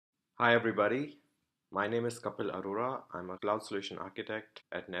Hi everybody, my name is Kapil Arora. I'm a cloud solution architect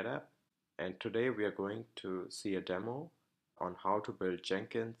at NetApp, and today we are going to see a demo on how to build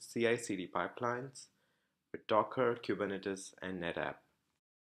Jenkins CI/CD pipelines with Docker, Kubernetes, and NetApp.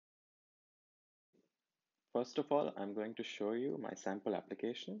 First of all, I'm going to show you my sample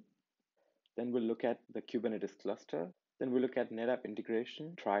application. Then we'll look at the Kubernetes cluster. Then we'll look at NetApp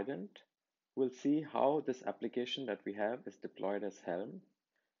integration, Trident. We'll see how this application that we have is deployed as Helm.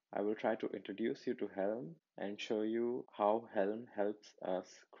 I will try to introduce you to Helm and show you how Helm helps us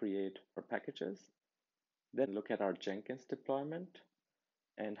create our packages. Then look at our Jenkins deployment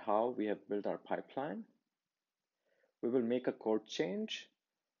and how we have built our pipeline. We will make a code change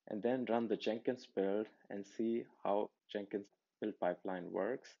and then run the Jenkins build and see how Jenkins build pipeline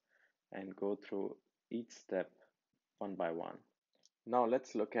works and go through each step one by one. Now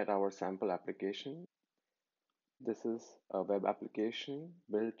let's look at our sample application. This is a web application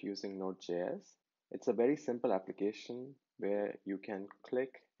built using Node.js. It's a very simple application where you can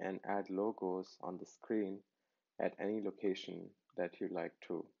click and add logos on the screen at any location that you like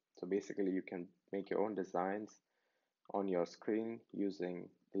to. So basically you can make your own designs on your screen using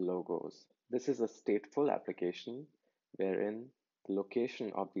the logos. This is a stateful application wherein the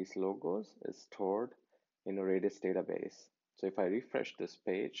location of these logos is stored in a Redis database. So if I refresh this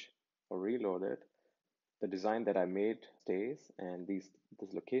page or reload it, the design that I made stays and this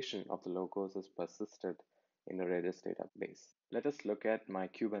location of the logos is persisted in a Redis database. Let us look at my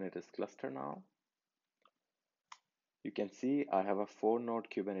Kubernetes cluster now. You can see I have a 4-node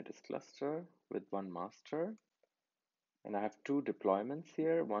Kubernetes cluster with one master. And I have two deployments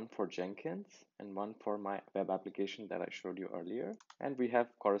here, one for Jenkins and one for my web application that I showed you earlier. And we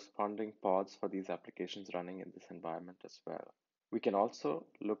have corresponding pods for these applications running in this environment as well. We can also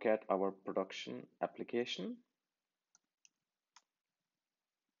look at our production application.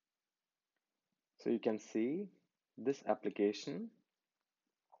 So you can see this application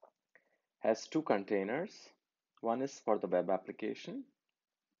has two containers. One is for the web application,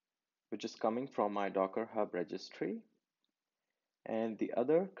 which is coming from my Docker Hub registry. And the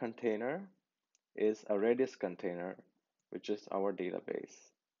other container is a Redis container, which is our database.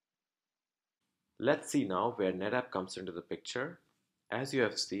 Let's see now where NetApp comes into the picture. As you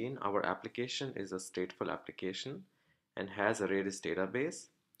have seen, our application is a stateful application and has a Redis database,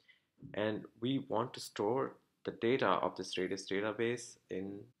 and we want to store the data of this Redis database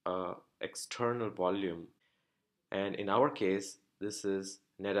in an external volume. And in our case, this is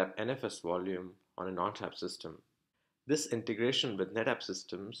NetApp NFS volume on a non-tap system. This integration with NetApp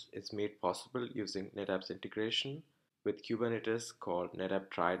systems is made possible using NetApp's integration with Kubernetes called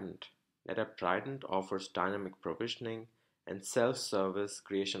NetApp Trident. NetApp Trident offers dynamic provisioning and self-service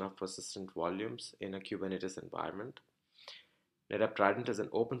creation of persistent volumes in a Kubernetes environment. NetApp Trident is an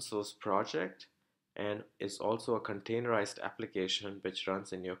open source project and is also a containerized application which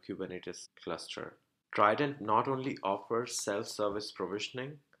runs in your Kubernetes cluster. Trident not only offers self-service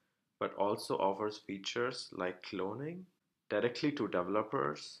provisioning, but also offers features like cloning directly to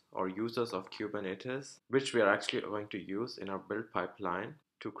developers or users of Kubernetes, which we are actually going to use in our build pipeline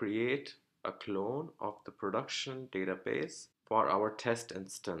to create a clone of the production database for our test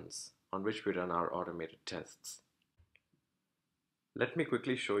instance on which we run our automated tests. Let me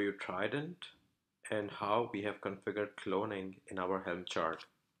quickly show you Trident and how we have configured cloning in our Helm chart.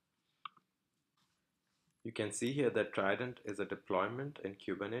 You can see here that Trident is a deployment in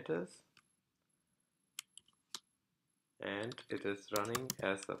Kubernetes and it is running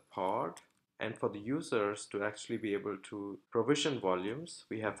as a pod. And for the users to actually be able to provision volumes,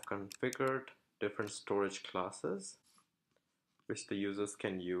 we have configured different storage classes which the users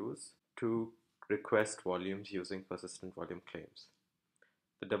can use to request volumes using persistent volume claims.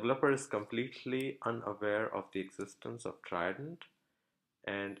 The developer is completely unaware of the existence of Trident,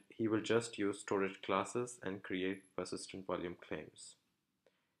 and he will just use storage classes and create persistent volume claims.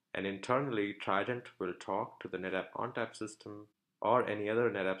 And internally, Trident will talk to the NetApp ONTAP system or any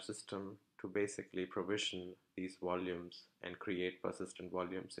other NetApp system to basically provision these volumes and create persistent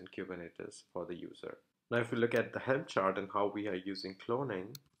volumes in Kubernetes for the user. Now, if we look at the Helm chart and how we are using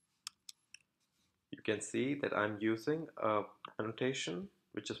cloning, you can see that I'm using a annotation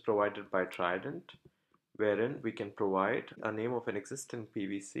which is provided by Trident, wherein we can provide a name of an existing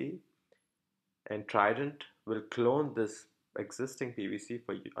PVC, and Trident will clone this existing PVC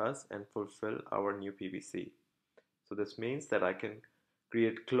for us and fulfill our new PVC. So this means that I can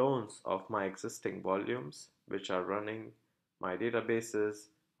create clones of my existing volumes which are running my databases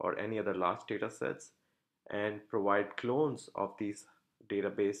or any other large data sets, and provide clones of these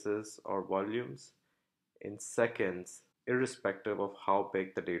databases or volumes in seconds irrespective of how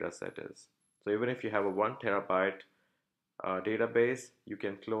big the data set is. So even if you have a 1 terabyte database, you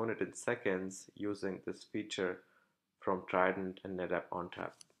can clone it in seconds using this feature from Trident and NetApp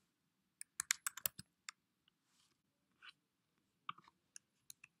ONTAP.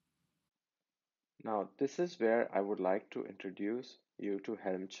 Now, this is where I would like to introduce you to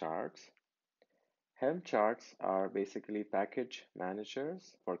Helm Charts. Helm Charts are basically package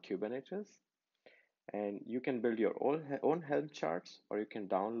managers for Kubernetes, and you can build your own Helm Charts, or you can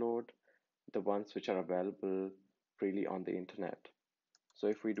download the ones which are available freely on the internet. So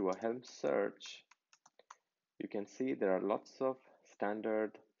if we do a Helm search, you can see there are lots of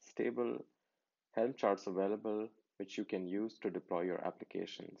standard, stable Helm charts available which you can use to deploy your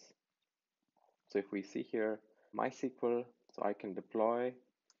applications. So if we see here MySQL, so I can deploy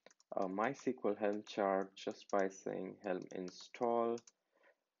a MySQL Helm chart just by saying helm install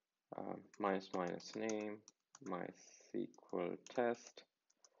 --name MySQL test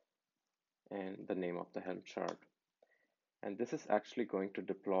and the name of the Helm chart. And this is actually going to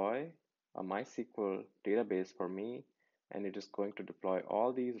deploy a MySQL database for me, and it is going to deploy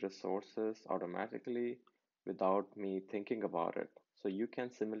all these resources automatically without me thinking about it. So you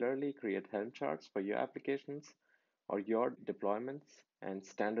can similarly create Helm charts for your applications or your deployments and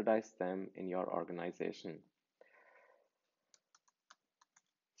standardize them in your organization.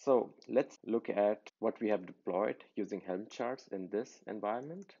 So let's look at what we have deployed using Helm charts in this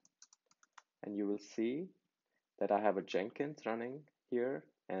environment. And you will see that I have a Jenkins running here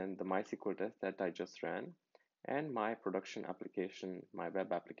and the MySQL test that I just ran. And my production application, my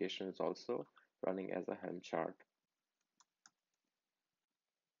web application is also running as a Helm chart.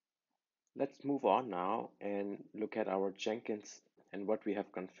 Let's move on now and look at our Jenkins and what we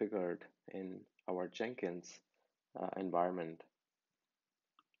have configured in our Jenkins environment.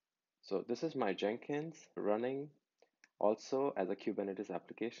 So this is my Jenkins running also as a Kubernetes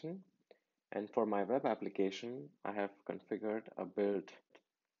application. And for my web application, I have configured a build.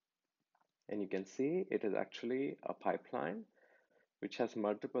 And you can see it is actually a pipeline which has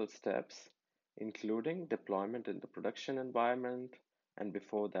multiple steps, including deployment in the production environment, and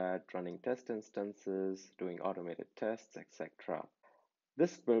before that, running test instances, doing automated tests, etc.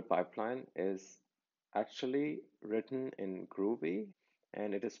 This build pipeline is actually written in Groovy,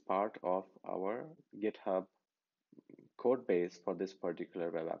 and it is part of our GitHub code base for this particular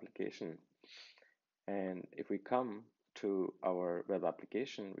web application. And if we come to our web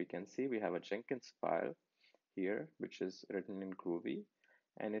application, we can see we have a Jenkins file here, which is written in Groovy,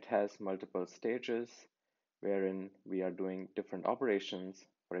 and it has multiple stages wherein we are doing different operations.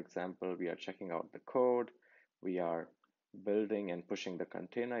 For example, we are checking out the code, we are building and pushing the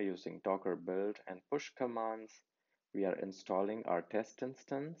container using Docker build and push commands. We are installing our test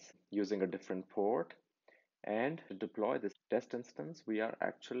instance using a different port. And to deploy this test instance, we are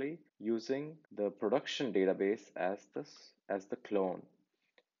actually using the production database as the clone,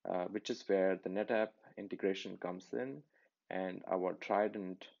 which is where the NetApp integration comes in, and our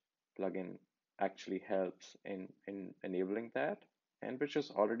Trident plugin actually helps in enabling that, and which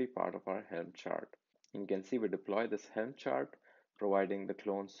is already part of our Helm chart. You can see we deploy this Helm chart, providing the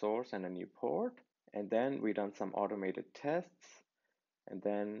clone source and a new port, and then we run some automated tests, and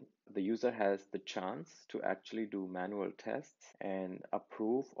then the user has the chance to actually do manual tests and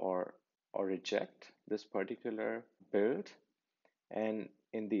approve or reject this particular build. And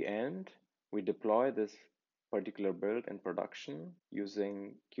in the end, we deploy this particular build in production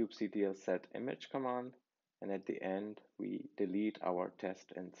using kubectl set image command. And at the end, we delete our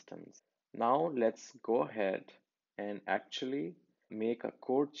test instance. Now let's go ahead and actually make a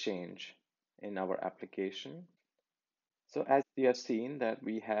code change in our application. So as you have seen that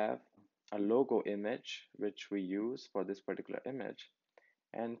we have a logo image, which we use for this particular image.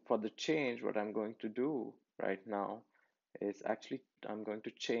 And for the change, what I'm going to do right now is actually I'm going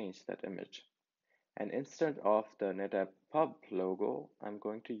to change that image. And instead of the NetApp pub logo, I'm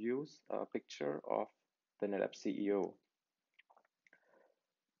going to use a picture of the NetApp CEO.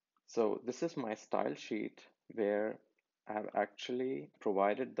 So this is my style sheet where I have actually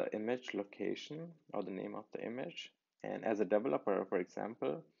provided the image location or the name of the image. And as a developer, for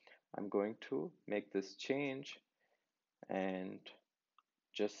example, I'm going to make this change and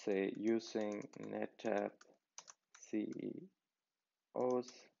just say using NetApp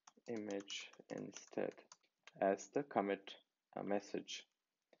CEO's image instead as the commit message.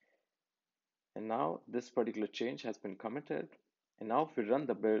 And now this particular change has been committed. And now if we run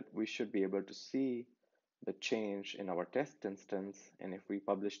the build, we should be able to see the change in our test instance. And if we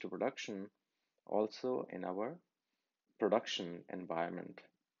publish to production, also in our production environment.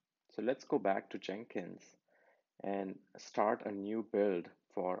 So let's go back to Jenkins and start a new build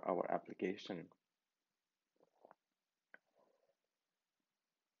for our application.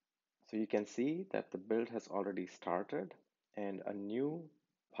 So you can see that the build has already started and a new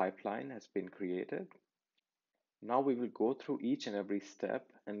pipeline has been created. Now we will go through each and every step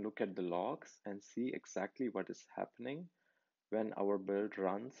and look at the logs and see exactly what is happening when our build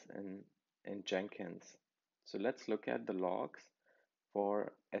runs in Jenkins. So let's look at the logs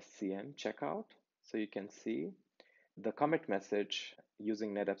for SCM checkout. So you can see the commit message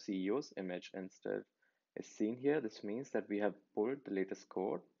using NetApp CEO's image instead is seen here. This means that we have pulled the latest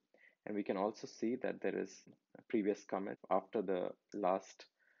code, and we can also see that there is a previous commit after the last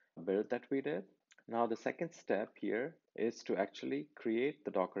build that we did. Now the second step here is to actually create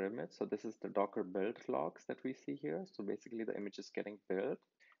the Docker image. So this is the Docker build logs that we see here. So basically the image is getting built.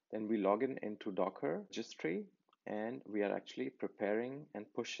 Then we log in into Docker registry, and we are actually preparing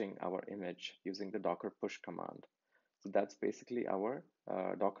and pushing our image using the Docker push command. So that's basically our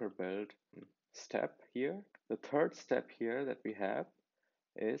Docker build step here. The third step here that we have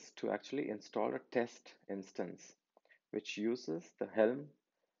is to actually install a test instance, which uses the Helm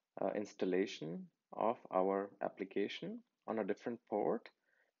installation of our application on a different port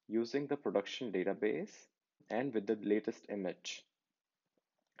using the production database and with the latest image.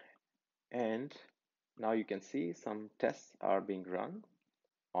 And now you can see some tests are being run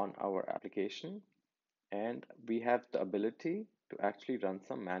on our application, and we have the ability to actually run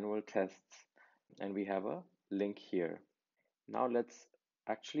some manual tests, and we have a link here. Now let's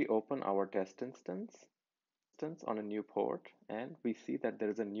actually open our test instance on a new port, and we see that there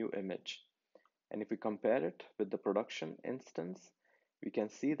is a new image. And if we compare it with the production instance, we can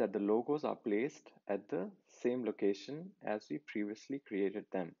see that the logos are placed at the same location as we previously created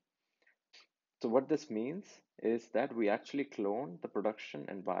them. So what this means is that we actually clone the production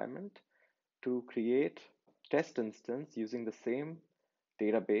environment to create test instance using the same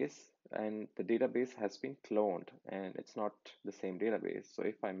database, and the database has been cloned and it's not the same database. So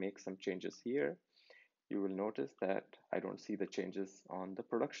if I make some changes here, you will notice that I don't see the changes on the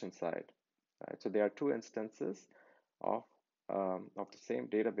production side. Right? So there are two instances of the same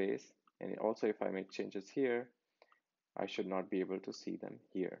database, and also if I make changes here, I should not be able to see them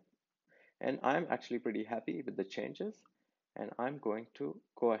here. And I'm actually pretty happy with the changes, and I'm going to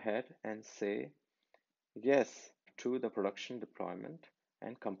go ahead and say yes to the production deployment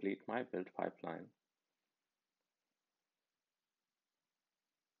and complete my build pipeline.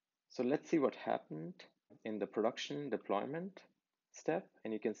 So let's see what happened in the production deployment step,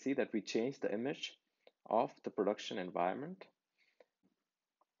 and you can see that we changed the image of the production environment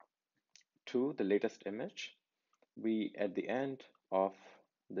to the latest image. We, at the end of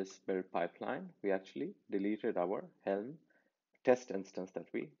this build pipeline, we actually deleted our Helm test instance that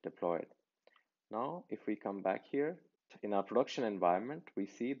we deployed. Now, if we come back here in our production environment, we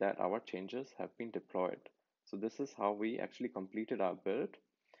see that our changes have been deployed. So this is how we actually completed our build.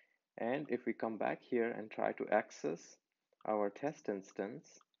 And if we come back here and try to access our test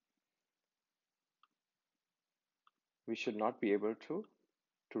instance, we should not be able to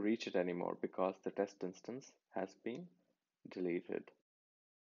reach it anymore because the test instance has been deleted.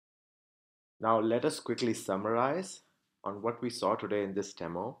 Now let us quickly summarize on what we saw today in this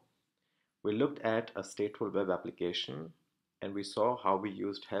demo. We looked at a stateful web application, and we saw how we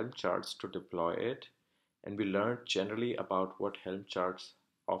used Helm Charts to deploy it, and we learned generally about what Helm Charts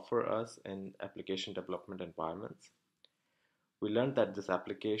offer us in application development environments. We learned that this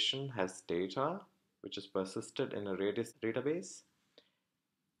application has data which is persisted in a Redis database,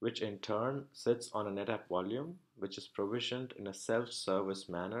 which in turn sits on a NetApp volume, which is provisioned in a self-service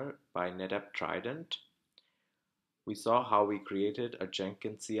manner by NetApp Trident. We saw how we created a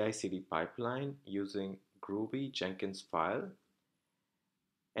Jenkins CI/CD pipeline using Groovy Jenkins file.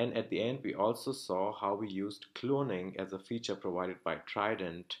 And at the end, we also saw how we used cloning as a feature provided by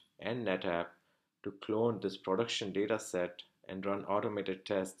Trident and NetApp to clone this production dataset and run automated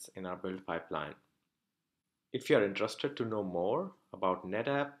tests in our build pipeline. If you are interested to know more about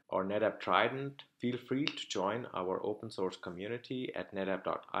NetApp or NetApp Trident, feel free to join our open source community at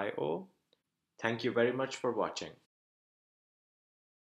netapp.io. Thank you very much for watching.